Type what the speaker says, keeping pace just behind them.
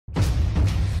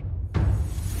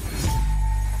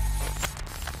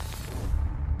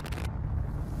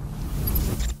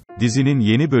Dizinin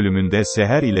yeni bölümünde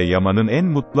Seher ile Yaman'ın en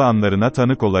mutlu anlarına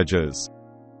tanık olacağız.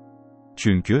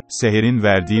 Çünkü, Seher'in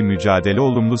verdiği mücadele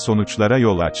olumlu sonuçlara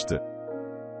yol açtı.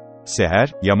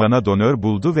 Seher, Yaman'a donör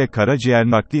buldu ve karaciğer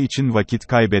nakli için vakit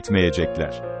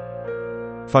kaybetmeyecekler.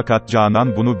 Fakat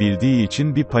Canan bunu bildiği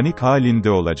için bir panik halinde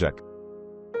olacak.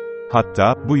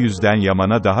 Hatta, bu yüzden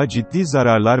Yaman'a daha ciddi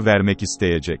zararlar vermek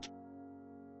isteyecek.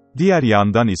 Diğer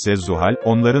yandan ise Zuhal,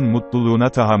 onların mutluluğuna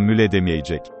tahammül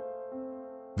edemeyecek.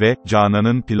 Ve,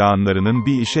 Canan'ın planlarının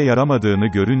bir işe yaramadığını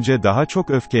görünce daha çok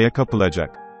öfkeye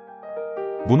kapılacak.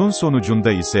 Bunun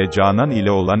sonucunda ise Canan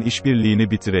ile olan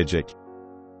işbirliğini bitirecek.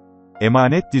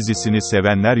 Emanet dizisini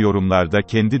sevenler yorumlarda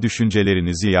kendi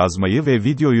düşüncelerinizi yazmayı ve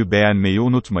videoyu beğenmeyi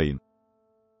unutmayın.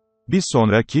 Bir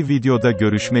sonraki videoda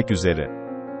görüşmek üzere.